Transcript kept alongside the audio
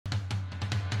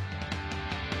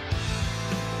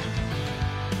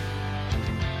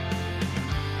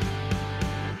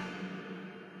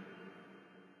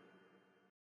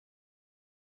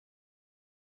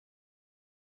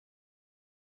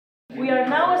We are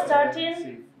now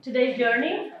starting today's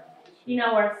journey in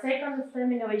our second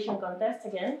STEM Innovation Contest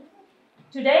again.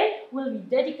 Today will be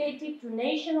dedicated to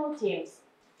national teams,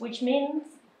 which means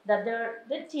that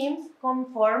the teams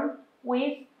conform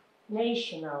with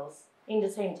nationals in the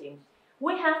same team.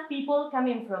 We have people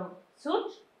coming from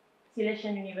SUT,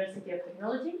 Silesian University of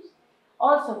Technology,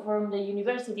 also from the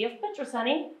University of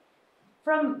Petroșani,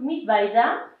 from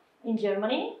Mittweida in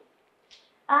Germany,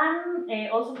 and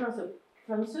also from SUT.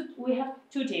 From SUT, we have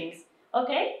two teams,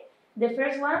 okay? The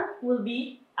first one will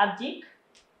be AvGeek.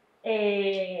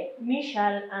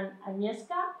 Michał and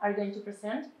Agnieszka are going to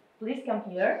present. Please come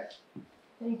here.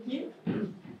 Thank you.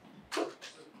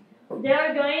 They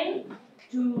are going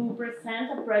to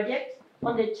present a project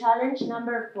on the challenge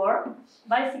number 4,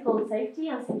 bicycle safety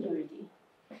and security.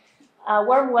 A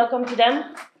warm welcome to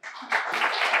them.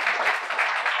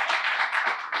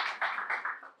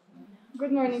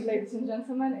 Good morning, ladies and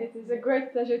gentlemen. It is a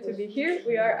great pleasure to be here.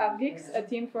 We are AvGeeks, a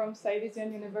team from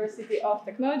Silesian University of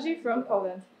Technology from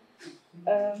Poland.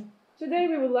 Today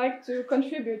we would like to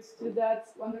contribute to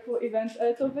that wonderful event a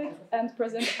little bit and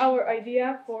present our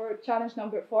idea for challenge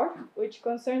number 4, which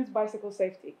concerns bicycle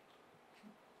safety.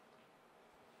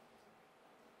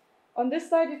 On this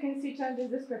slide you can see challenges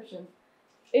description.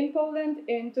 In Poland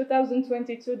in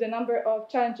 2022 the number of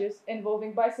challenges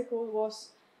involving bicycle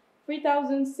was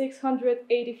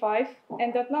 3,685,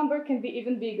 and that number can be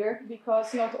even bigger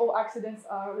because not all accidents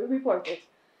are reported.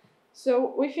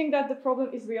 So we think that the problem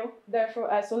is real, therefore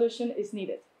a solution is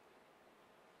needed.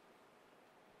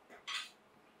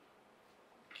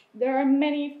 There are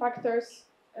many factors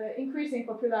increasing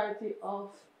popularity of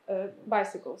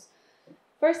bicycles.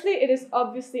 Firstly, it is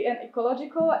obviously an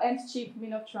ecological and cheap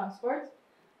means of transport.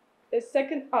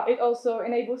 Second, it also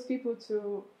enables people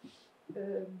to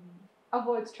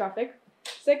avoid traffic.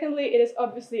 Secondly, it is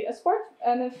obviously a sport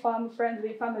and a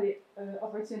fun-friendly family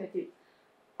opportunity.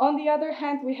 On the other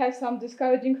hand, we have some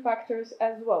discouraging factors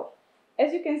as well.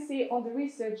 As you can see on the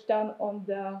research done on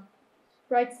the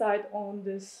right side on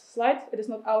this slide, it is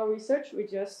not our research, we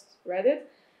just read it.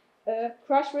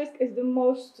 Crash risk is the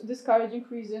most discouraging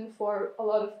reason for a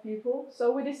lot of people,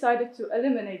 so we decided to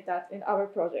eliminate that in our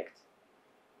project.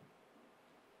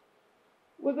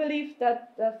 We believe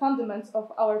that the fundamentals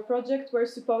of our project were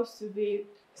supposed to be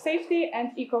safety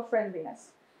and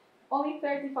eco-friendliness. Only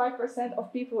 35%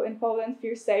 of people in Poland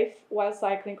feel safe while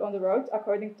cycling on the road,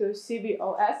 according to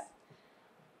CBOS.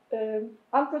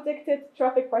 Unprotected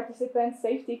traffic participants'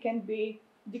 safety can be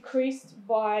decreased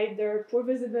by their poor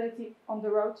visibility on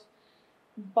the road,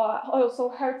 but also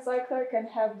hard cycler can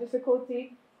have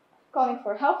difficulty calling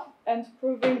for help, and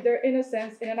proving their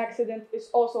innocence in an accident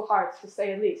is also hard, to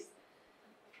say the least.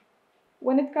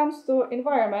 When it comes to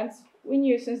environment, we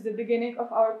knew since the beginning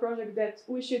of our project that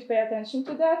we should pay attention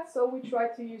to that, so we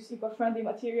tried to use eco-friendly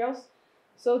materials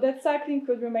so that cycling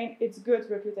could remain its good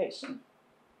reputation.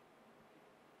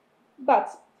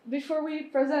 But before we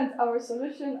present our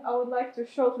solution, I would like to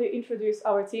shortly introduce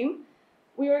our team.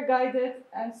 We were guided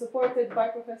and supported by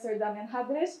Professor Damian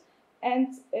Hadryś and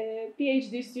a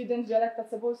PhD student Wioletta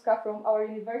Cebulska from our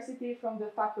university from the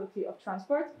Faculty of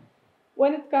Transport.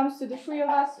 When it comes to the three of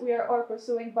us, we are all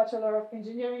pursuing Bachelor of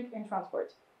Engineering in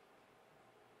Transport.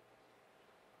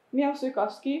 Michał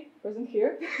Sujkowski, present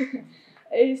here,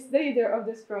 is the leader of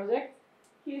this project.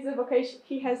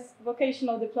 He has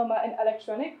vocational diploma in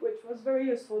electronic, which was very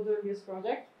useful during this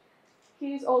project.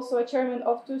 He is also a chairman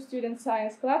of 2 student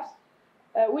science clubs,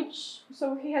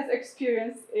 so he has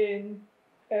experience in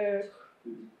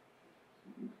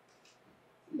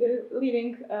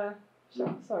leading.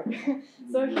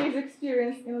 So he's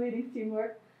experienced in leading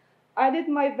teamwork. I did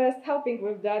my best helping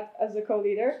with that as a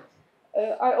co-leader.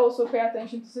 I also pay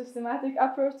attention to systematic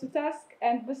approach to task,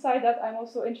 and beside that I'm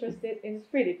also interested in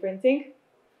 3D printing.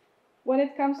 When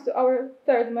it comes to our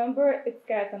third member, it's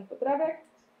Kajetan Potrawiak.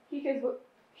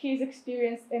 He's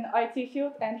experienced in IT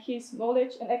field, and his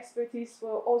knowledge and expertise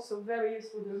were also very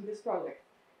useful during this project.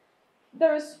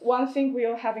 There is one thing we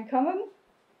all have in common.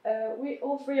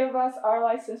 All 3 of us are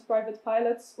licensed private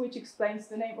pilots, which explains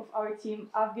the name of our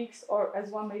team, AvGeeks, or as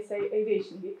one may say,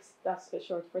 Aviation Geeks. That's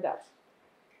short for that.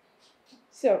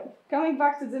 So, coming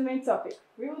back to the main topic,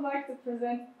 we would like to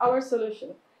present our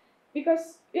solution.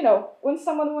 Because, when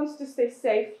someone wants to stay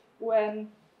safe when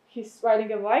he's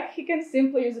riding a bike, he can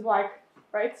simply use a bike,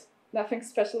 right? Nothing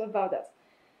special about that.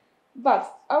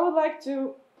 But I would like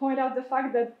to point out the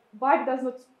fact that bike does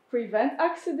not prevent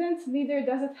accidents, neither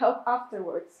does it help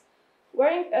afterwards.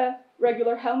 Wearing a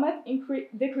regular helmet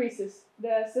decreases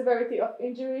the severity of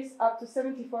injuries up to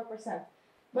 74%.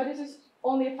 But it is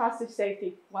only a passive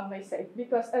safety, one may say,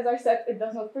 because as I said, it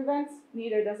does not prevent,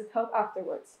 neither does it help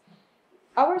afterwards.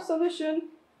 Our solution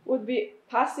would be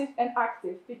passive and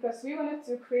active because we wanted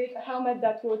to create a helmet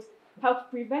that would help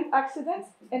prevent accidents,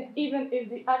 and even if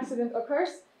the accident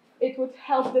occurs, it would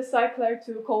help the cycler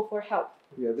to call for help.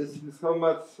 Yeah, this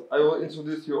helmet, I will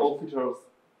introduce you all features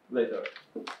later.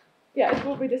 Yeah, it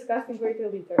will be discussed in greater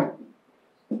detail.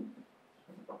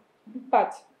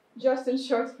 But just in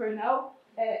short for now,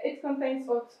 it contains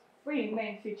of 3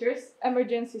 main features: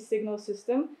 emergency signal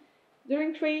system.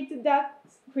 During creating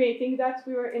that,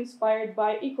 we were inspired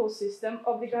by ecosystem,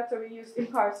 obligatory use in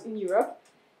cars in Europe.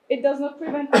 It does not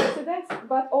prevent accidents,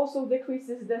 but also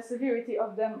decreases the severity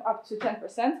of them up to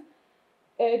 10%.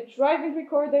 A driving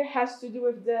recorder has to do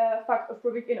with the fact of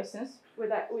proving innocence,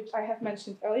 which I have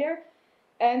mentioned earlier,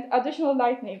 and additional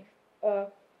lighting.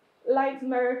 Light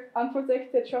mirror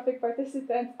unprotected traffic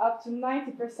participants up to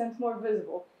 90% more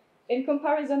visible. In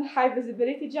comparison, high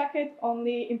visibility jacket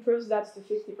only improves that to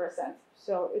 50%.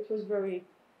 So it was very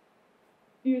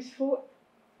useful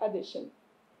addition.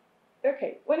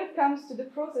 Okay, when it comes to the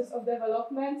process of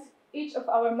development, each of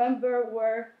our members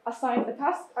were assigned a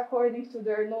task according to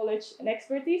their knowledge and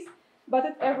expertise, but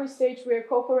at every stage we're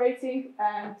cooperating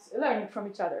and learning from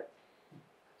each other.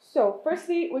 So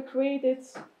firstly, we created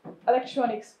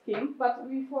electronics team, but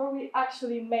before we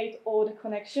actually made all the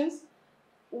connections,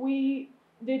 we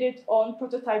did it on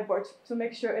prototype board to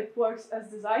make sure it works as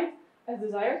desired,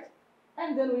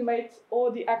 and then we made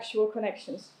all the actual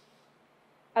connections.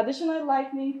 Additional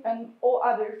lighting and all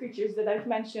other features that I've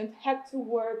mentioned had to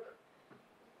work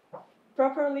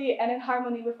properly and in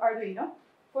harmony with Arduino.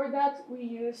 For that, we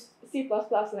used C++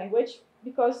 language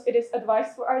because it is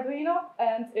advised for Arduino,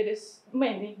 and it is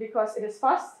mainly because it is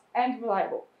fast and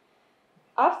reliable.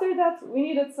 After that, we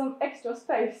needed some extra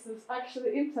space to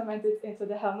actually implement it into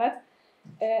the helmet,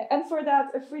 and for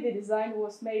that, a 3D design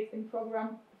was made in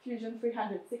program Fusion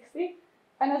 360,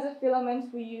 and as a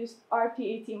filament, we used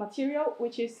rPET material,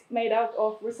 which is made out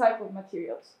of recycled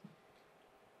materials.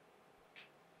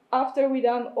 After we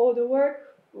done all the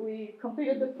work, we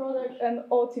completed the product, and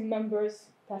all team members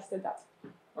tested that.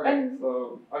 Okay,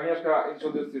 so Agnieszka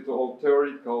introduced you to all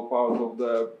theoretical parts of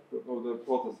the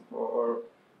process or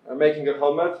making a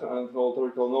helmet and all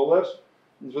theoretical knowledge.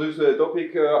 Introduce the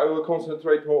topic, I will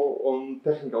concentrate more on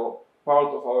technical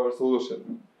part of our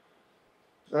solution.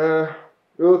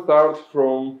 We will start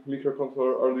from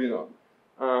microcontroller Arduino.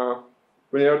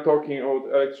 When you are talking about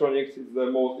electronics, it's the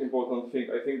most important thing,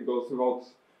 I think, because without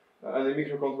any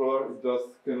microcontroller, it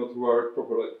just cannot work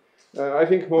properly. I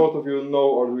think most of you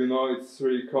know Arduino. It's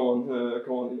really common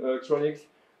in electronics.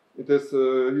 It is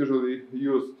usually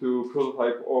used to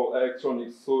prototype all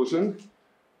electronics solutions.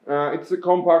 It's a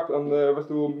compact and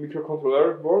versatile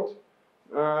microcontroller board,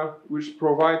 which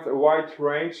provides a wide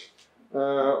range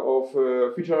of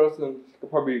features and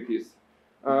capabilities.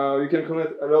 You can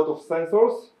connect a lot of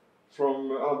sensors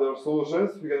from other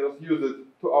solutions. We can just use it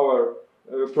to our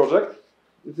project.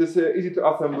 It is easy to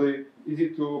assembly, easy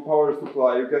to power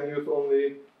supply. You can use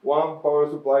only one power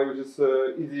supply, which is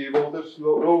easy voltage,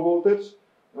 low voltage,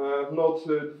 not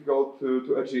difficult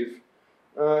to achieve.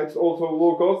 It's also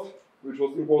low cost, which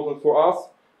was important for us.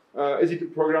 Easy to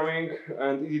programming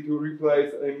and easy to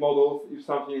replace any models if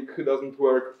something doesn't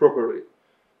work properly.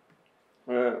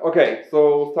 Okay,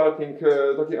 so starting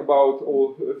talking about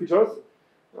all features.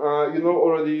 You know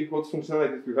already what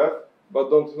functionalities you have, but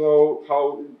don't know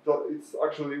how it's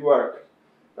actually work.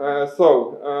 I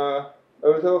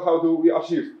will tell how do we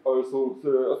achieve our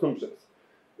assumptions.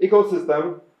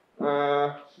 Ecosystem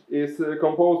is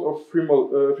composed of three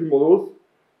modules: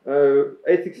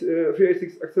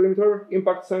 386 accelerometer,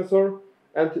 impact sensor,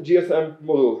 and GSM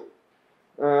module.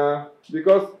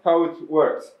 Because how it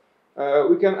works,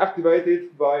 we can activate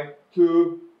it by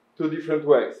two different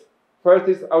ways. First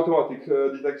is automatic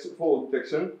fall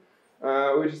detection,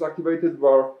 which is activated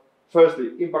by firstly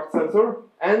impact sensor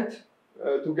and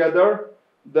together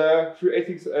the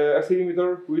 386 accelerometer,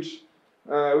 which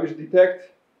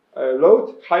detect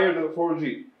load higher than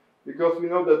 4G, because we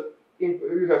know that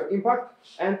you have impact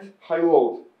and high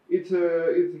load. It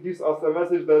gives us a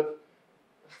message that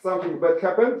something bad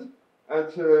happened, and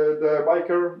the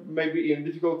biker may be in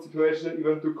difficult situation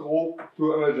even to call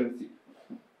to emergency.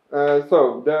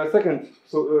 So the second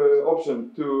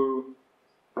option to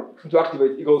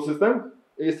activate ecosystem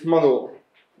is manual.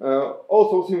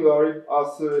 Also similar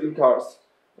as in cars.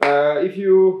 If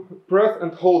you press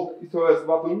and hold SOS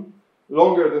button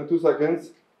longer than 2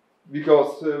 seconds,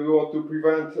 because we want to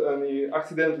prevent any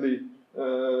accidentally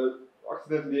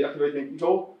activating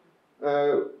eco,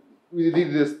 we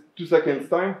did this 2 seconds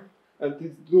time, and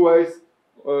it's 2 ways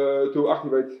to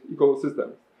activate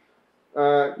ecosystem.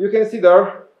 You can see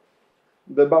there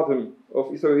the bottom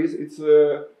of ESOIS, it's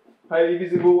highly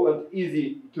visible and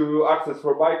easy to access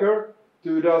for biker,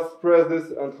 to just press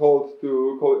this and hold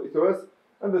to call ESOS.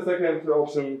 And the second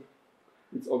option,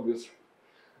 it's obvious.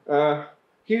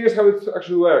 Here's how it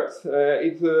actually works.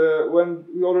 When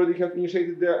we already have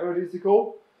initiated the emergency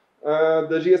call,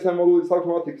 the GSM module is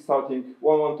automatic starting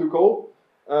 112 call.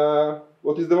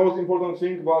 What is the most important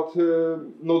thing, but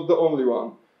not the only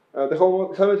one. The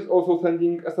helmet is also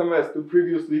sending SMS to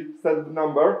previously set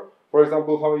number, for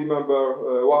example, family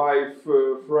member, wife,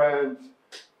 friend,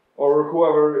 or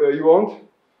whoever you want,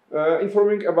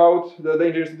 informing about the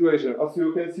dangerous situation. As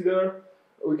you can see there,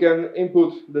 we can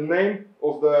input the name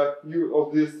of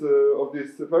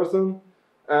this person,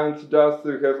 and just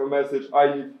have a message: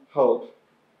 I need help.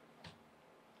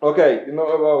 Okay, you know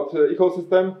about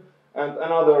ecosystem, and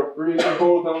another really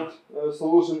important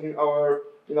solution in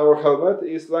our helmet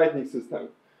is lighting system.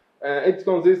 It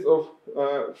consists of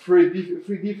three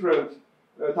different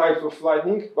types of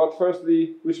lighting. But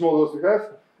firstly, which models we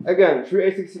have? Again,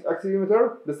 3A6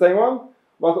 accelerometer, the same one,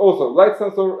 but also light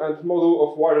sensor and module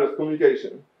of wireless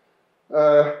communication.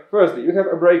 Firstly, you have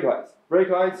a brake light. Brake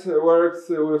light works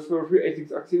with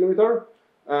 3A6 accelerometer,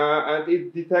 and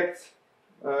it detects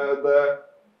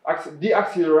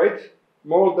deaccelerate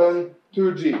more than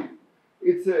 2G.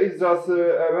 It's just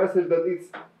a message that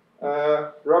it's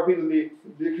rapidly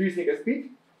decreasing a speed,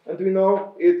 and we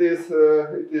know it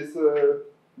is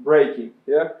braking.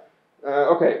 Yeah.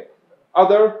 Okay.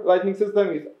 Other lighting system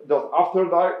is just after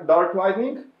dark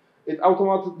lighting. It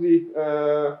automatically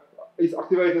is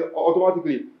activated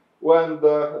automatically when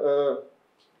the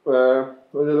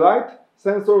light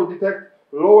sensor detects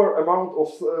lower amount of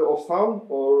sound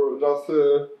or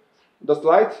just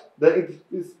light than it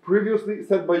is previously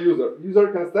set by user. User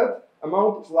can set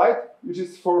amount of light which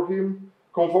is for him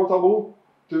comfortable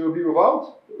to be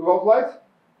without light,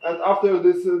 and after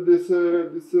this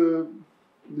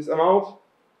amount,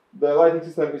 the lighting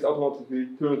system is automatically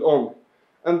turned on.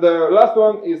 And the last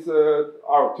one is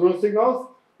our turn signals,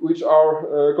 which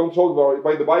are controlled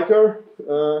by the biker,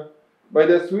 by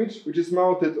the switch, which is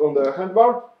mounted on the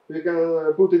handbar. You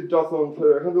can put it just on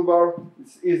the handlebar.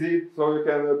 It's easy, so you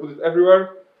can put it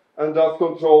everywhere and just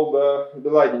control the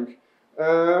lighting.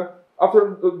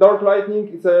 After the dark lighting,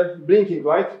 it's a blinking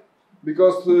light,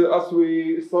 because as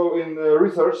we saw in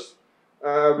research,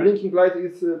 blinking light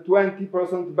is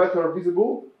 20% better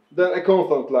visible than a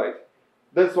constant light.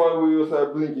 That's why we use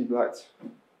blinking lights.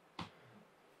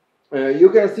 You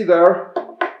can see there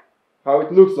how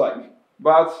it looks like,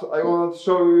 but I want to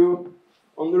show you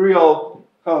on the real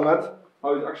helmet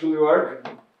how it actually works.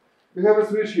 We have a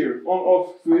switch here,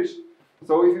 on-off switch.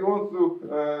 So if you want to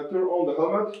turn on the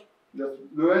helmet,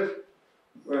 just do it.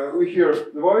 We hear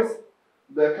the voice.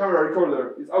 The camera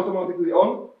recorder is automatically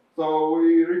on, so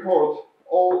we record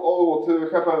all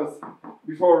what happens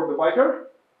before the biker.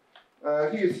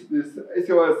 Here's this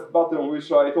SOS button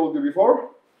which I told you before,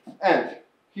 and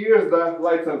here's the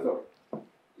light sensor.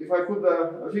 If I put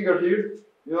the finger here,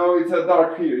 you know it's a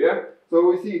dark here, yeah? So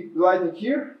we see the lighting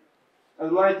here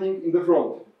and lighting in the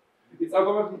front. It's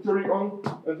automatically turning on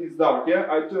and it's dark, yeah?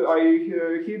 I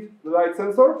hit the light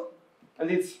sensor and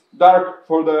it's dark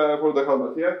for the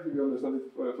helmet, yeah? You understand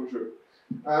it for sure.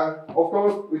 Of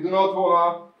course, we do not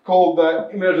wanna call the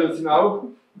emergency now.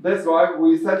 That's why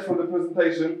we set for the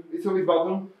presentation SOS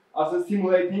button as a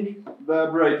simulating the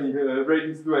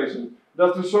braking situation.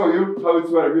 Just to show you how it's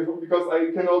works, because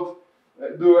I cannot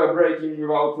do a braking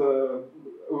without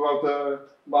a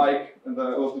bike and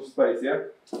a lot of space, yeah?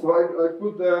 So I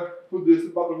put this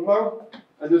button now,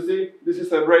 and you see this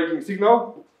is a braking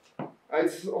signal.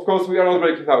 It's, of course, we are not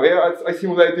braking now, yeah? I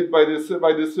simulated by this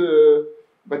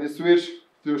switch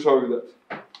to show you that.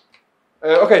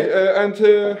 Okay,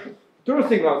 turn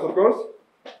signals, of course.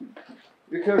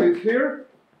 We have it here,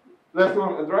 left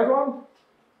one and right one.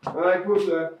 And I put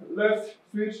the left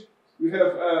switch. We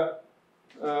have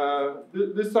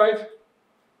this side,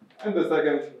 and the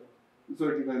second is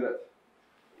working like that.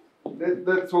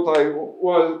 That's what I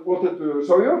wanted to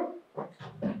show you.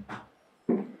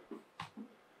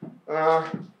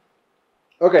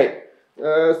 Okay,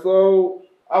 so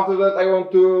after that I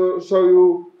want to show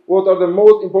you what are the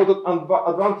most important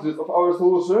advantages of our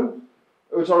solution,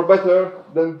 which are better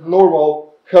than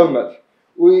normal helmet.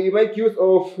 We make use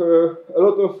of a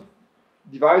lot of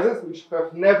devices which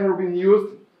have never been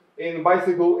used in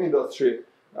bicycle industry.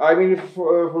 I mean,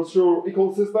 for sure,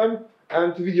 ecosystem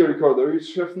and video recorder,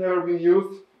 which have never been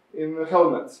used in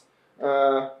helmets.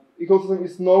 Ecosystem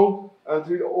is known, and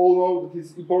we all know that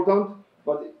it's important,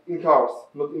 but in cars,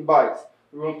 not in bikes.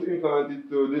 We want to implement it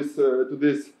to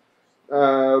this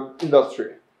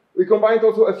industry. we combined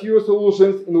also a few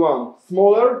solutions in one,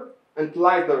 smaller and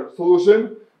lighter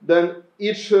solution than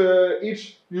each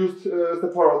used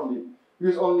separately.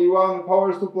 Use only one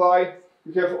power supply.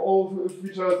 You have all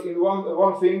features in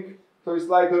one thing, so it's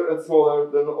lighter and smaller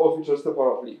than all features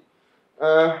separately.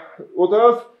 What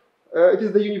else? It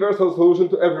is the universal solution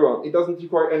to everyone. It doesn't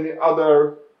require any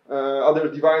other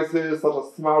devices such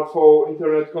as smartphone,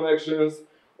 internet connections,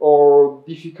 or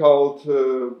difficult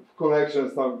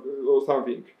connections or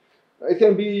something. It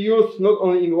can be used not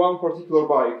only in one particular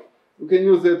bike. You can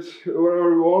use it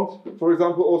wherever you want. For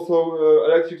example, also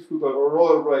electric scooter or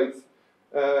rollerblades.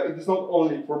 It is not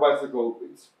only for bicycle.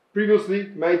 It's previously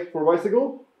made for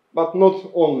bicycle, but not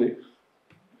only.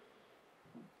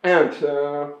 And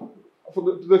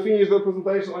to finish the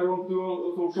presentation, I want to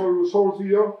also show you a short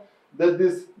video that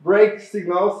these brake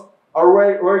signals are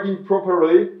working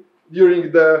properly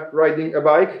during the riding a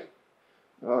bike.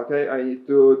 Okay, I need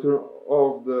to turn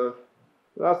off the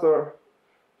laser.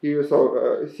 Here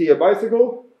you see a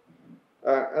bicycle,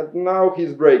 and now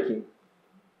he's braking,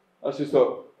 as you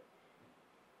saw.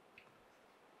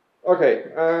 Okay,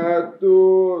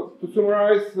 to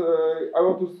summarize, I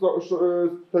want to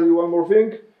tell you one more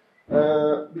thing,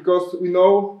 because we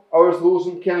know our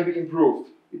solution can be improved.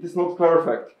 It is not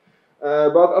perfect,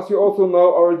 but as you also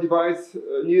know, our device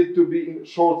needed to be in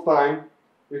short time.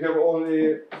 We have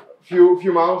only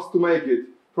few months to make it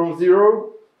from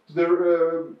zero to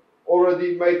the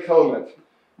already made helmet.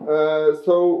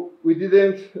 So we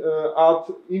didn't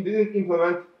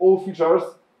implement all features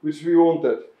which we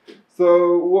wanted.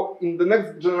 So in the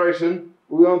next generation,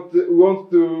 we want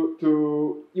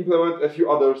to implement a few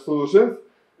other solutions,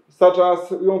 such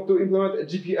as we want to implement a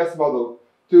GPS model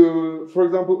to, for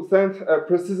example, send a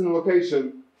precision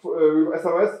location with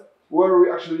SMS where we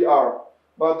actually are.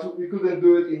 But we couldn't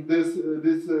do it in this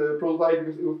prototype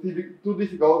because it was too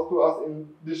difficult to us in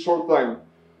this short time.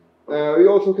 We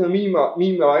also can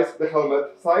minimize the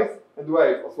helmet size and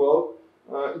weight as well.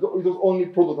 It was only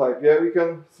prototype. Yeah, we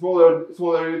can smaller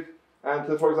it,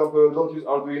 and for example, don't use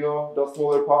Arduino, just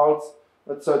smaller parts,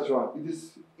 etc. It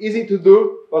is easy to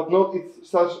do, but not in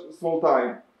such small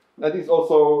time. That is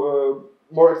also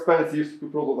more expensive to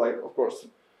prototype, of course.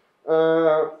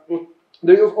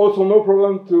 There is also no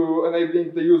problem to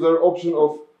enabling the user option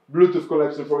of Bluetooth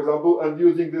connection, for example, and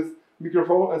using this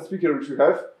microphone and speaker which we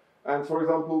have, and for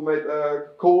example, made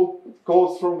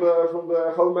calls from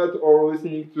the helmet or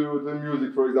listening to the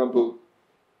music, for example.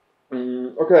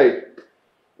 Okay,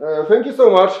 thank you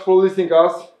so much for listening to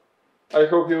us. I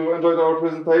hope you enjoyed our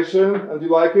presentation and you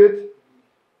like it.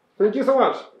 Thank you so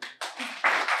much.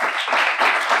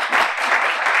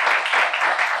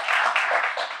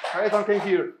 Kajetan came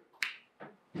here.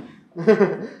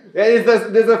 Yeah,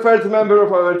 there's a third member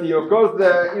of our team, of course,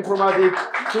 the informatic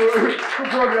who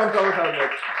programmed our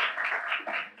helmet.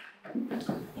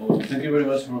 Oh, thank you very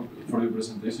much for your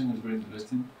presentation. It's very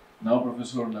interesting. Now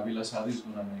Professor Nabil Asadi is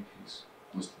going to make his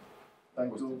question.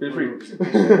 Thank you. Feel free.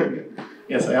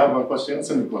 Yes, I have a question,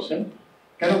 simple question.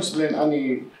 Can you explain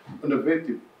any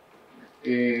innovative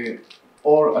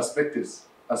or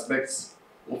aspects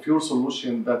of your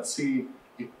solution that see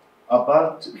it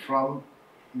apart from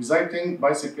existing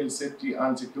bicycle safety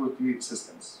and security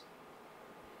systems?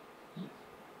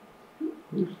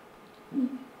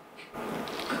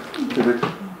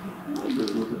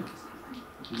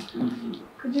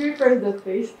 Could you rephrase that,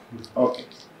 please? Okay.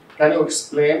 Can you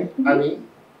explain any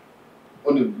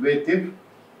innovative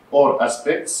or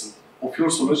aspects of your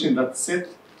solution that set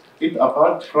it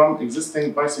apart from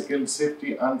existing bicycle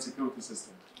safety and security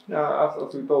systems? Yeah,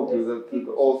 as we told you, that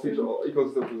all feature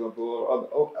ecosystem, for example,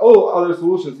 or all other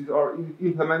solutions are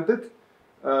implemented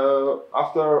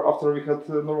after we had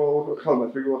normal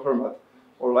helmet, regular helmet,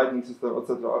 or lighting system,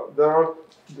 etc.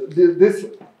 These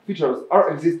features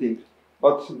are existing,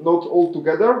 but not all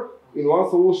together in one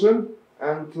solution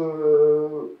and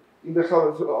in the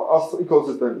helmet as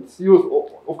ecosystem. It's used,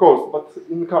 of course, but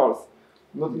in cars,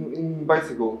 not in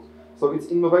bicycles. So it's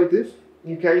innovative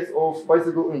in case of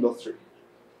bicycle industry.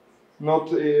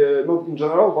 Not in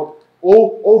general, but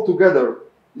all together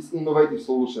is innovative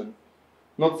solution,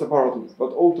 not separately,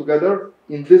 but all together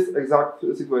in this exact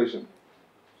situation.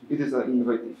 It is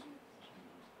innovative.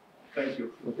 Thank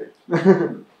you. Okay.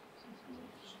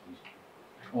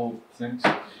 Oh, thanks.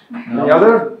 Any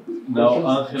other? Now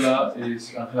Angela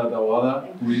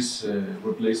Taboada, who is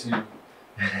replacing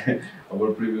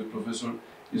our previous professor,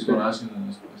 is going to ask you the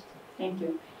next question. Thank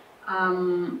you.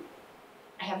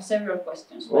 I have several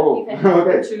questions, but Oh, if I have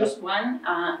okay. to choose one,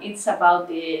 it's about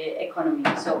the economy.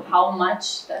 So how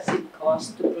much does it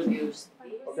cost to produce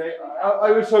this? Okay,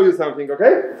 I will show you something.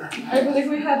 Okay? I believe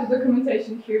we have the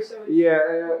documentation here, so.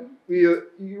 Yeah,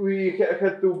 we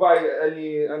had to buy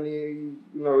any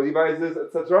devices,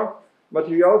 etc.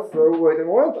 Materials. So wait a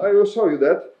moment, I will show you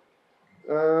that.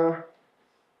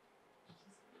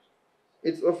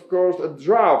 It's of course a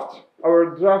draft, our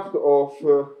draft of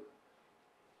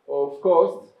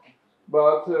cost,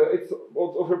 but it's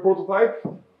of a prototype.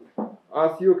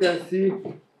 As you can see,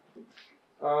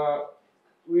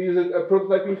 we used a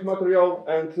prototyping material,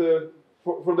 and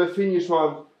for the finished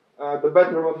one, the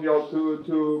better material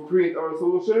to print our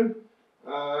solution.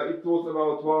 It was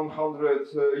about 100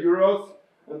 euros,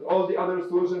 and all the other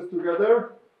solutions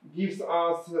together gives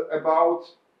us about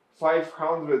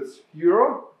 500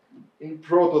 euro in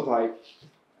prototype.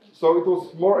 So it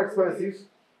was more expensive.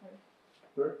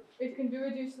 Sorry? It can be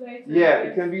reduced later. Yeah,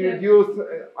 it can be reduced,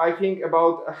 I think,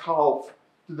 about a half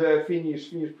to the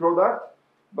finished product,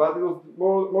 but it was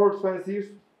more expensive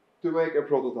to make a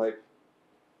prototype.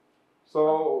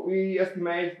 So we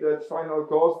estimate that final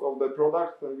cost of the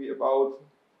product will be about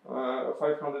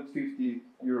 550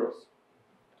 euros.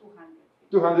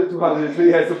 200,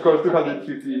 yes, of course,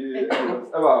 250 euros,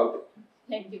 about.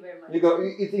 Thank you very much. Because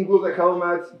it includes a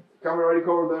helmet, camera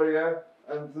recorder,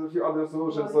 yeah, and a few other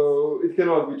solutions, so it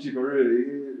cannot be cheaper,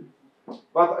 really.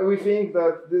 But we think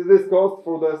that this cost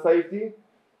for the safety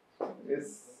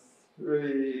is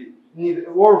really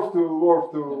worth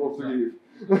to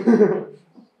give.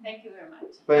 Thank you very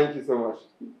much. Thank you so much.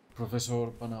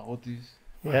 Professor Panagotis.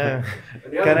 Yeah.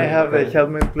 Can I have the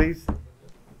helmet, please?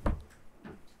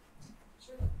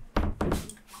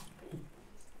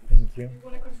 Thank you. You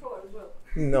want a controller as well?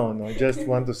 No, just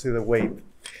want to see the weight.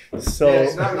 So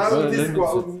Yes, now Well, this let me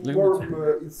more, check.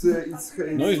 it's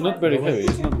No, it's not very heavy.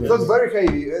 It's not It's not very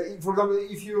heavy. For example,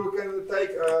 if you can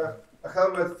take a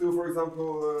helmet to, for example,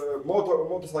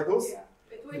 motorcycles,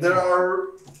 their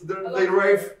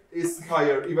weight is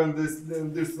higher, even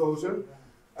this solution.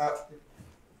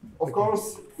 Of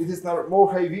course, it is now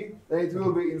more heavy than it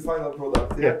will be in final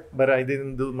product. yeah, but I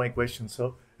didn't do my question,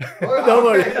 so Oh, don't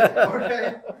worry.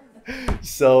 Okay.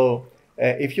 So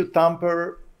if you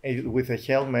tamper with a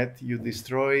helmet, you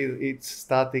destroy its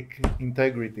static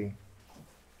integrity.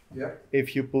 Yeah.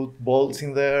 If you put bolts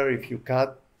in there, if you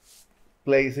cut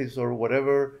places or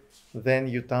whatever, then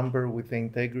you tamper with the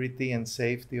integrity and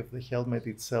safety of the helmet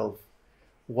itself.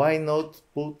 Why not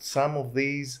put some of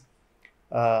these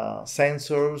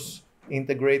sensors,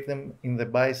 integrate them in the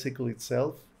bicycle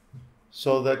itself,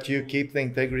 so that you keep the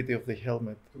integrity of the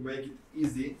helmet? To make it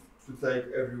easy to take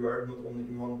everywhere, not only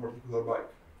in one particular bike.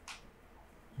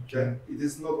 Okay. It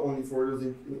is not only for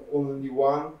using in only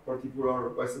one particular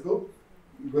bicycle.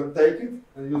 You can take it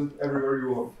and use it everywhere you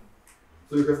want.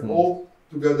 So you have all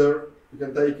together. You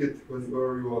can take it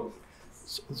whenever you want.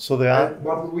 So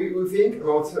but we think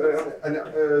about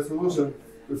a solution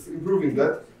with improving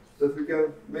that we can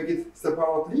make it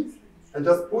separately and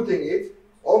just putting it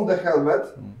on the helmet,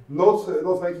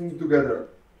 not making it together.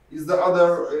 Is the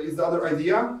other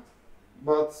idea,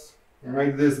 but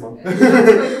make this one.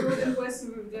 The question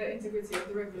with the integrity of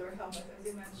the regular helmet, as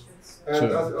you mentioned. And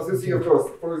as you see, of course,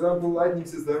 for example, lighting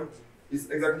system is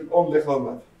exactly on the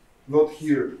helmet, not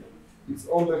here. It's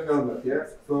on the helmet, yeah?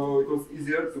 So it was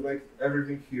easier to make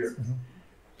everything here.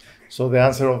 So the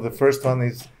answer of the first one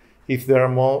is, if there are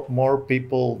more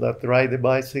people that ride a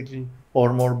bicycle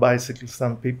or more bicycles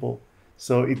than people.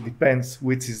 So it depends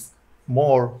which is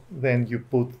more, then you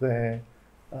put the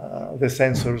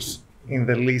sensors in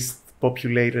the least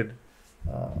populated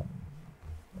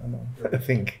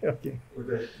thing. Okay.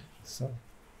 So.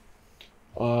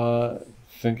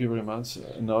 Thank you very much.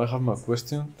 Now I have my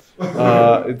question.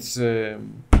 It's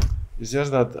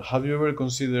just that, have you ever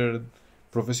considered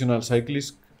professional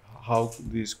cyclists, how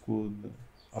this could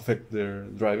affect their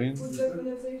driving? Would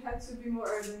definitely have to be more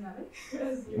aerodynamic,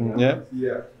 as you know.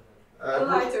 Yeah.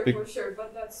 Lighter for sure,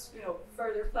 but that's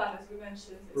further plan, as we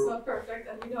mentioned. It's not perfect,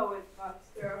 and we know it, but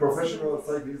there are professional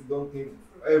cyclists don't need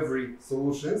every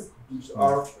solutions which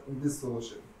are in this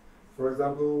solution. For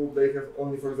example, they have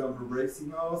only, for example, brake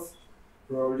signals.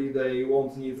 Probably they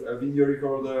won't need a video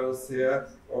recorders,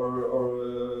 or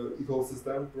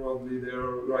ecosystem. Probably they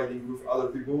are riding with other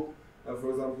people. For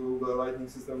example, the lighting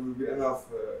system will be enough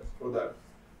for them.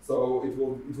 So it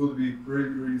will be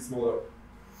really smaller.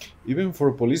 Even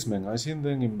for policemen, I've seen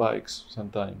them in bikes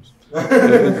sometimes.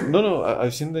 No,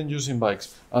 I've seen them using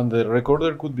bikes, and the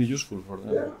recorder could be useful for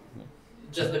them. Yeah.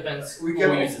 It just depends. We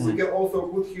can also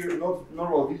put here not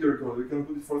normal video recorder. We can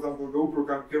put, for example,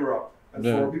 GoPro camera. And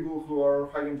for people who are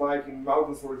riding bike in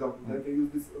mountains, for example, they can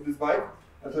use this bike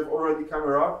and have already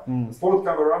camera, sport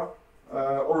camera,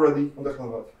 already on the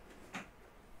helmet.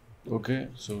 Okay,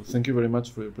 so thank you very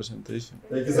much for your presentation.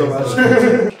 Thank you so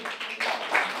much.